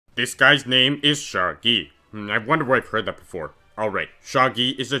This guy's name is Sha'a Gi. I wonder where I've heard that before. Alright, Sha'a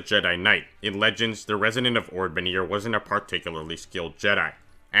Gi is a Jedi Knight. In Legends, the resident of Ord Benir wasn't a particularly skilled Jedi.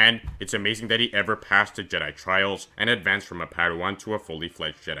 And it's amazing that he ever passed the Jedi trials and advanced from a Padawan to a fully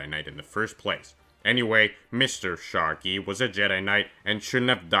fledged Jedi Knight in the first place. Anyway, Mr. Sha'a Gi was a Jedi Knight and shouldn't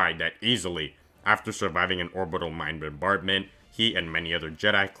have died that easily. After surviving an orbital mine bombardment, he and many other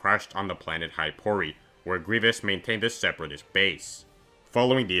Jedi crashed on the planet Hypori, where Grievous maintained a separatist base.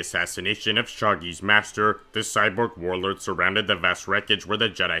 Following the assassination of Sha'a Gi's master, the cyborg warlord surrounded the vast wreckage where the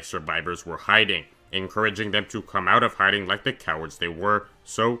Jedi survivors were hiding, encouraging them to come out of hiding like the cowards they were,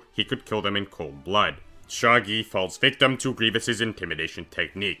 so he could kill them in cold blood. Sha'a Gi falls victim to Grievous's intimidation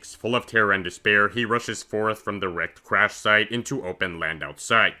techniques. Full of terror and despair, he rushes forth from the wrecked crash site into open land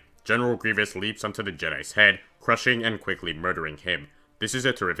outside. General Grievous leaps onto the Jedi's head, crushing and quickly murdering him. This is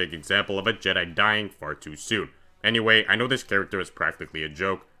a terrific example of a Jedi dying far too soon. Anyway, I know this character is practically a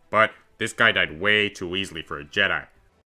joke, but this guy died way too easily for a Jedi.